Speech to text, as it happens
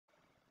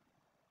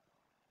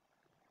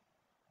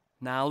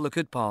Now look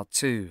at part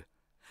 2.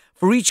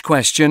 For each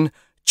question,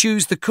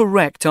 choose the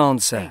correct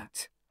answer.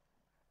 8.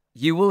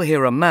 You will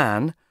hear a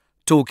man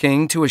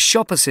talking to a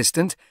shop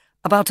assistant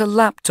about a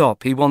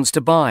laptop he wants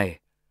to buy.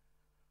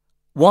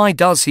 Why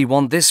does he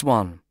want this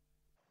one?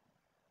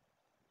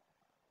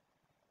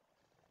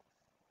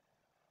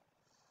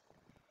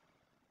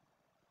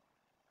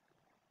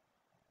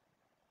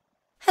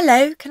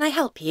 Hello, can I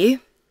help you?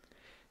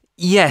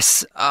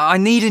 Yes, I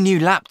need a new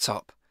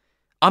laptop.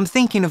 I'm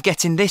thinking of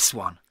getting this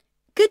one.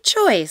 Good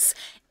choice.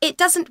 It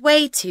doesn't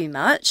weigh too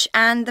much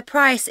and the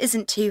price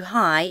isn't too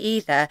high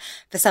either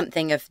for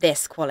something of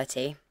this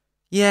quality.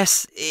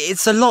 Yes,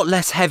 it's a lot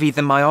less heavy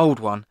than my old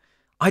one.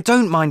 I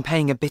don't mind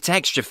paying a bit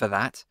extra for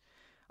that.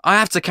 I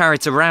have to carry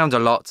it around a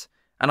lot,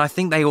 and I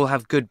think they all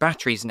have good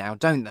batteries now,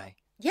 don't they?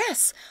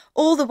 Yes,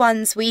 all the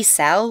ones we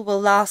sell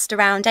will last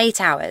around 8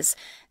 hours,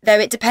 though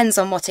it depends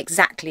on what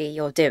exactly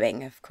you're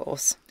doing, of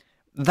course.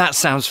 That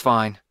sounds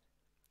fine.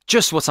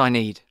 Just what I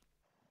need.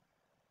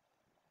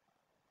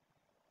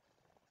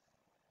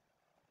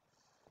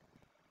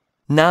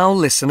 Now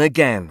listen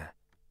again.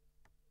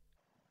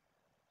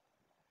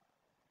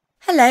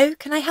 Hello,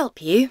 can I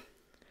help you?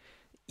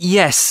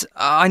 Yes,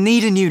 I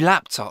need a new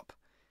laptop.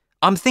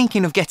 I'm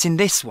thinking of getting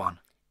this one.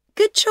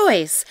 Good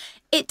choice.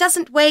 It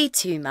doesn't weigh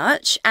too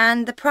much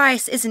and the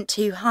price isn't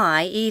too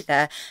high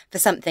either for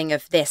something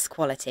of this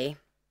quality.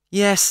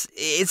 Yes,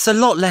 it's a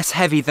lot less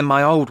heavy than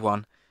my old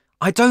one.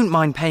 I don't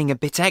mind paying a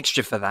bit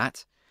extra for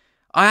that.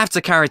 I have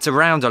to carry it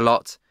around a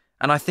lot,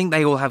 and I think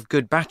they all have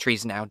good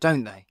batteries now,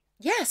 don't they?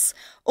 Yes,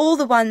 all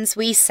the ones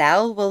we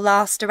sell will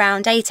last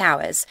around 8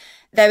 hours,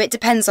 though it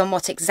depends on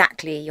what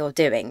exactly you're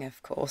doing,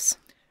 of course.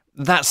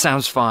 That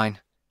sounds fine.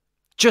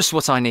 Just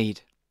what I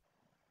need.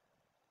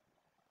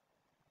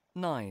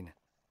 9.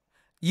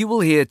 You will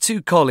hear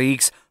 2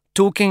 colleagues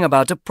talking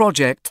about a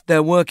project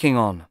they're working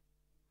on.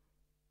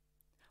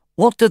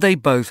 What do they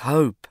both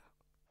hope?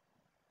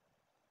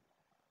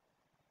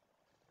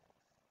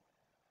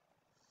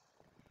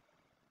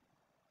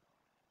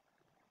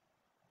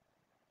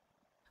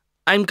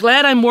 I'm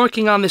glad I'm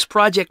working on this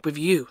project with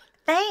you.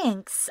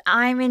 Thanks.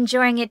 I'm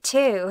enjoying it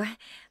too.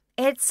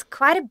 It's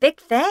quite a big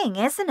thing,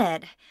 isn't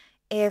it?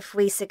 If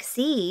we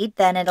succeed,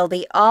 then it'll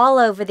be all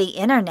over the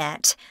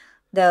internet.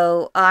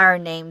 Though our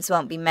names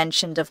won't be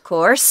mentioned, of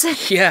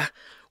course. Yeah,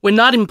 we're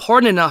not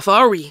important enough,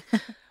 are we?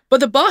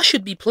 But the boss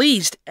should be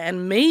pleased,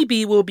 and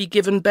maybe we'll be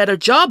given better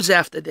jobs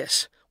after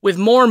this, with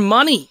more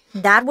money.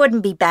 That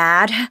wouldn't be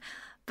bad.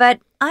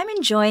 But I'm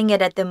enjoying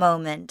it at the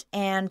moment,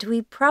 and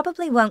we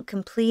probably won't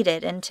complete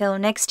it until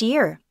next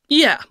year.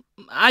 Yeah,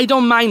 I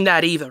don't mind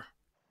that either.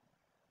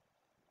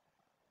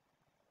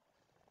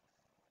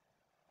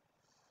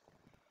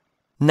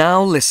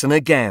 Now listen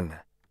again.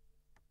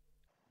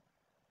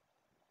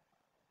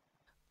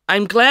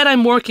 I'm glad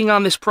I'm working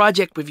on this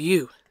project with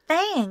you.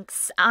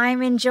 Thanks.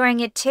 I'm enjoying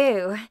it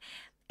too.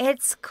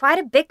 It's quite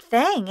a big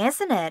thing,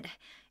 isn't it?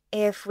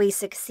 If we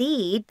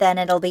succeed, then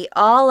it'll be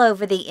all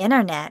over the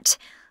internet.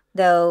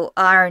 Though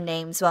our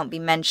names won't be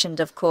mentioned,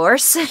 of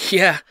course.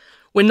 Yeah,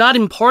 we're not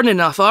important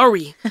enough, are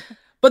we?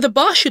 But the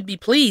boss should be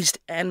pleased,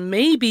 and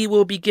maybe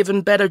we'll be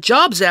given better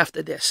jobs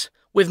after this,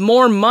 with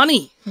more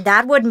money.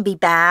 That wouldn't be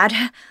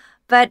bad.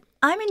 But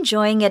I'm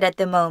enjoying it at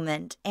the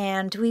moment,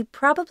 and we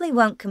probably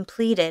won't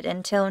complete it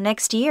until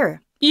next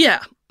year.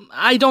 Yeah,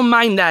 I don't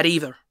mind that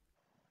either.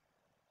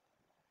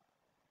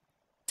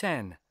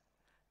 10.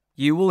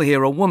 You will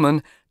hear a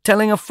woman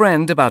telling a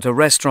friend about a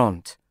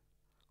restaurant.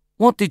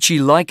 What did she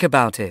like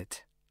about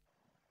it?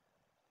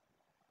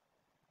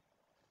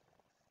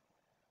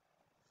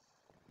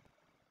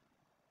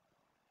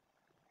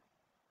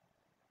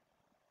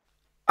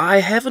 I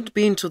haven't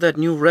been to that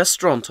new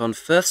restaurant on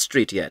Firth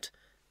Street yet.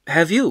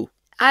 Have you?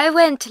 I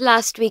went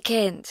last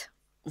weekend.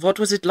 What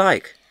was it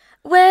like?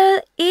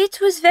 Well, it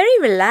was very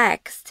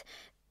relaxed.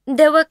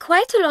 There were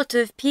quite a lot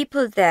of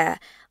people there,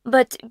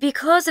 but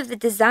because of the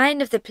design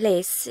of the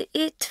place,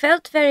 it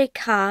felt very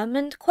calm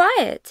and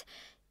quiet.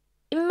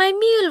 My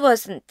meal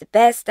wasn't the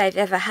best I've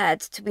ever had,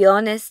 to be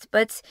honest,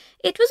 but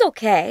it was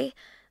okay.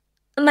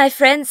 My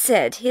friend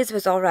said his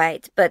was all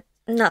right, but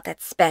not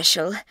that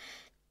special.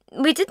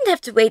 We didn't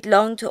have to wait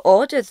long to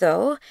order,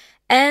 though,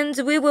 and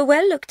we were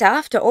well looked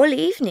after all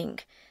evening.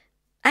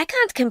 I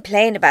can't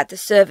complain about the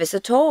service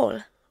at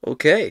all.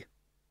 Okay.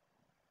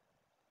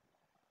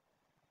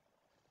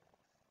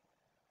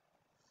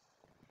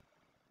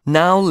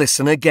 Now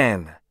listen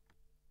again.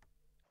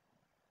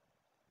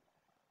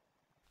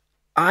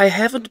 I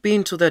haven't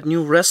been to that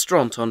new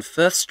restaurant on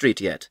Firth Street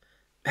yet.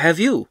 Have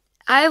you?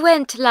 I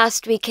went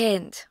last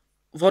weekend.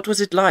 What was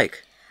it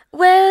like?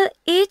 Well,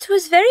 it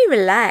was very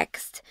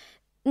relaxed.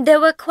 There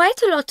were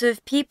quite a lot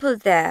of people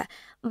there,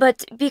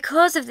 but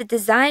because of the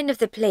design of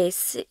the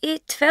place,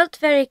 it felt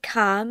very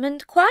calm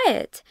and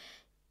quiet.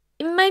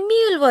 My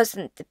meal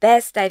wasn't the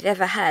best I've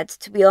ever had,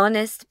 to be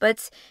honest,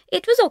 but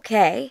it was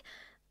okay.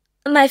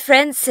 My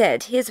friend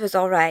said his was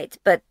all right,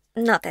 but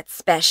not that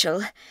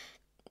special.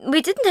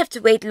 We didn't have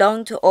to wait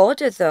long to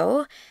order,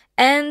 though,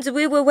 and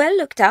we were well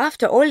looked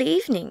after all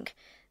evening.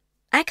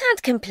 I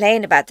can't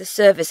complain about the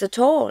service at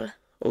all.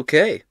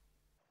 Okay.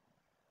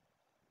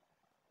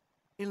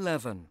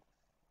 11.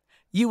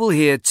 You will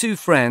hear two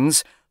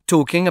friends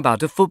talking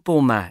about a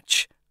football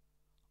match.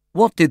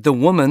 What did the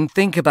woman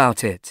think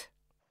about it?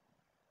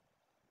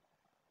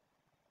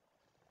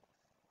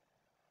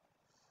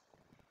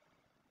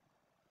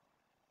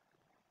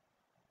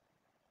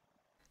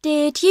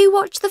 Did you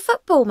watch the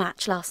football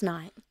match last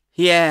night?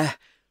 Yeah,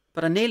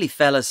 but I nearly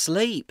fell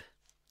asleep.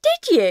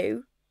 Did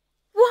you?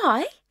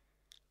 Why?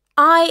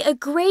 I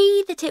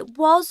agree that it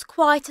was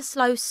quite a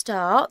slow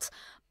start,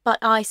 but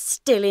I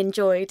still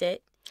enjoyed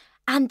it.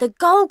 And the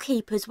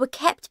goalkeepers were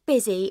kept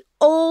busy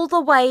all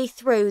the way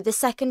through the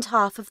second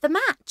half of the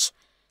match.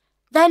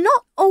 They're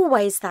not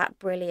always that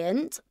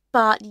brilliant,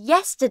 but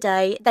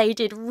yesterday they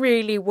did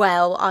really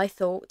well, I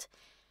thought.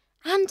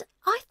 And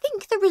I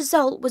think the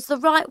result was the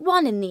right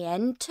one in the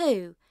end,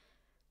 too.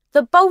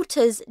 The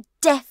Bolters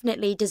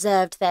definitely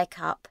deserved their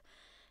cup.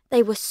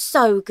 They were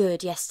so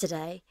good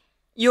yesterday.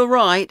 You're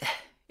right,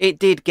 it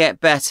did get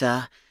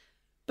better.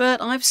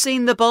 But I've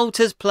seen the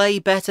Bolters play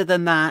better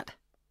than that.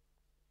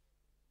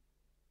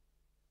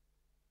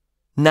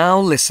 Now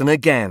listen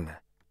again.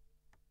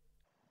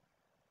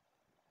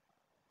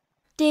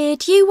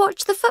 Did you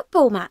watch the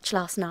football match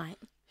last night?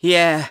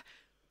 Yeah,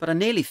 but I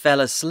nearly fell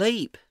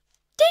asleep.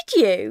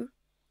 Did you?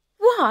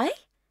 Why?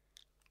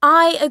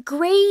 I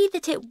agree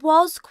that it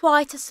was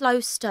quite a slow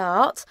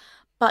start,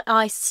 but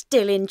I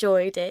still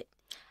enjoyed it.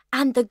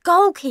 And the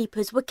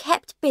goalkeepers were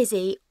kept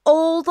busy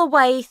all the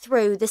way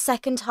through the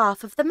second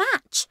half of the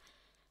match.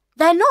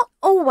 They're not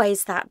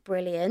always that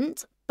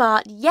brilliant,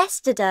 but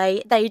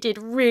yesterday they did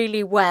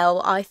really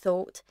well, I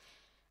thought.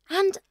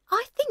 And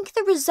I think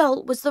the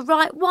result was the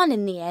right one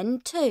in the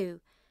end, too.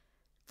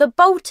 The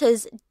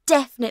Bolters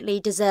definitely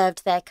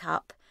deserved their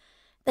cup.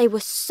 They were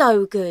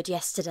so good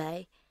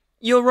yesterday.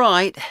 You're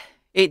right,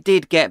 it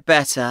did get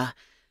better.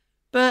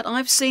 But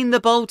I've seen the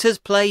Bolters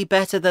play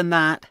better than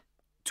that.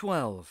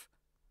 12.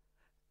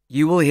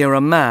 You will hear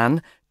a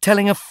man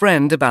telling a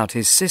friend about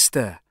his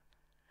sister.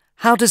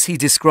 How does he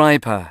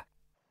describe her?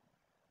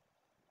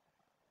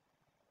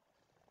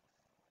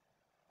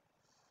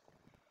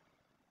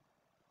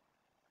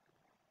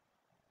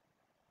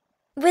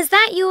 Was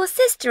that your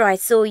sister I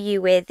saw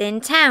you with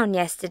in town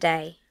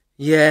yesterday?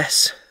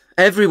 Yes,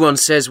 everyone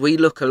says we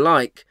look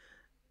alike.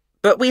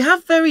 But we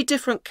have very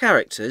different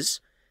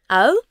characters.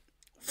 Oh?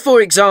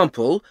 For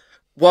example,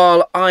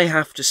 while I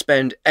have to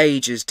spend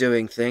ages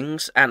doing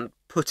things and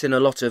put in a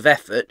lot of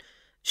effort,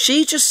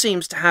 she just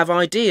seems to have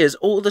ideas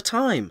all the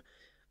time,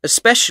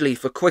 especially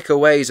for quicker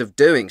ways of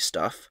doing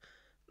stuff.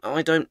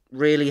 I don't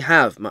really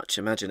have much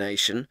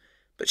imagination,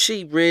 but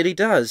she really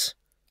does.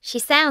 She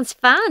sounds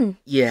fun.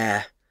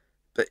 Yeah,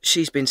 but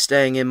she's been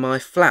staying in my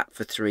flat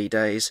for 3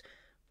 days,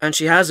 and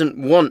she hasn't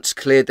once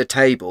cleared the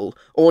table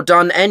or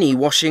done any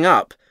washing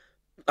up.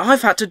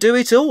 I've had to do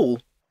it all.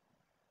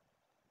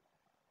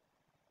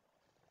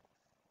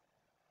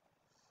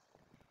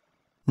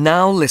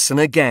 Now listen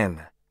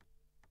again.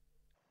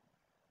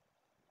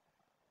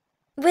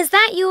 Was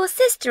that your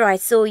sister I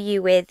saw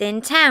you with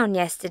in town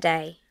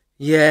yesterday?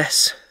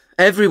 Yes,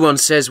 everyone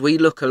says we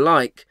look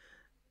alike.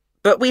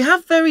 But we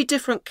have very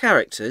different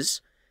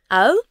characters.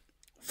 Oh?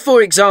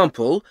 For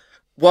example,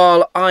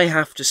 while I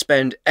have to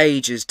spend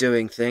ages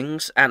doing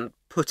things and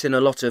put in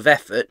a lot of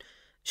effort,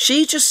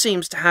 she just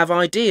seems to have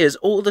ideas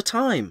all the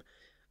time,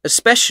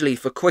 especially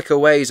for quicker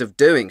ways of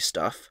doing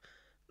stuff.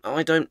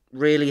 I don't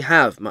really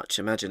have much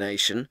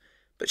imagination,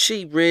 but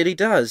she really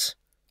does.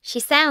 She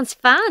sounds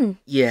fun.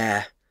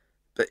 Yeah,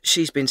 but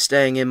she's been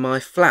staying in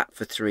my flat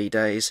for 3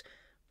 days,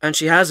 and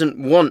she hasn't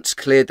once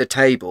cleared the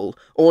table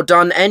or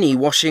done any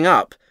washing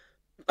up.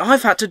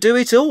 I've had to do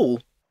it all.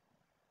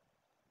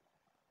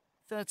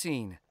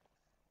 13.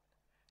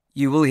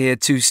 You will hear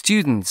two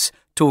students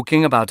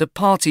talking about a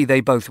party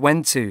they both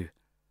went to.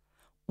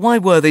 Why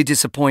were they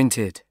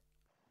disappointed?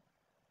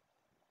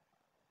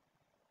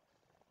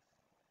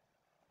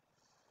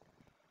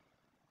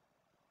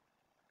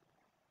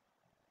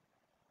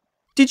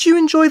 Did you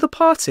enjoy the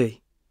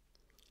party?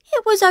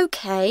 It was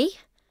okay.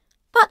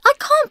 But I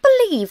can't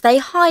believe they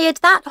hired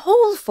that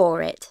hall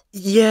for it.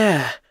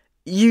 Yeah,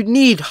 you'd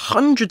need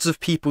hundreds of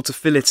people to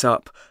fill it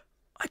up.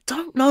 I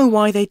don't know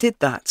why they did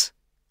that.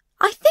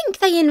 I think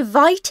they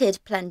invited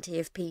plenty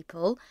of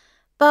people,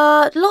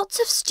 but lots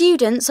of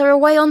students are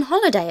away on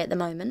holiday at the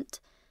moment.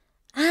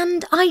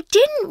 And I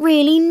didn't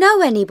really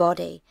know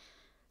anybody,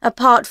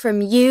 apart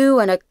from you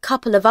and a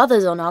couple of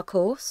others on our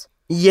course.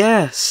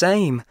 Yeah,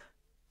 same.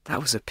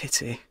 That was a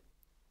pity.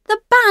 The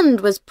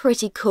band was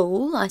pretty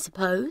cool, I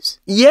suppose.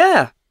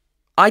 Yeah,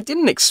 I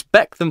didn't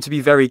expect them to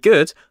be very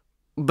good,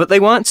 but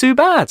they weren't too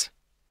bad.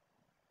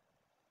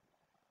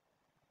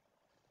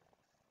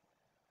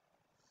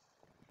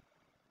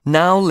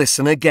 Now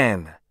listen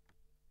again.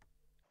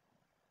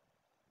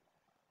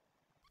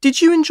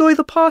 Did you enjoy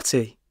the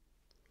party?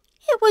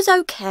 It was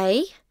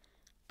okay.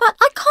 But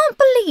I can't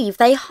believe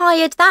they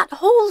hired that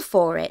hall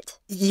for it.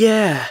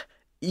 Yeah,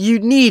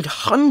 you'd need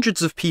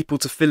hundreds of people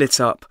to fill it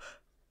up.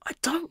 I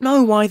don't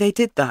know why they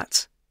did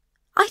that.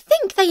 I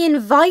think they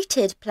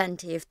invited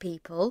plenty of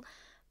people,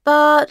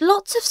 but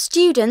lots of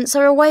students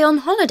are away on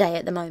holiday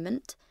at the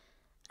moment.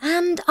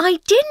 And I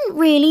didn't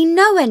really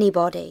know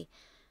anybody,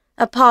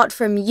 apart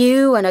from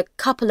you and a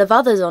couple of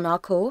others on our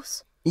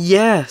course.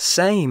 Yeah,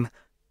 same.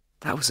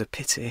 That was a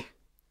pity.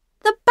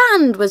 The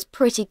band was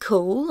pretty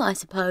cool, I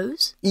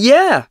suppose.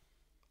 Yeah,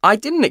 I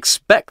didn't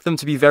expect them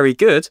to be very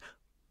good,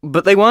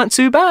 but they weren't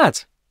too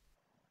bad.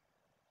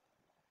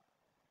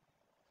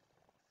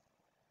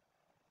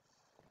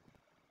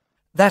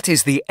 That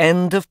is the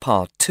end of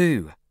part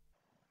 2.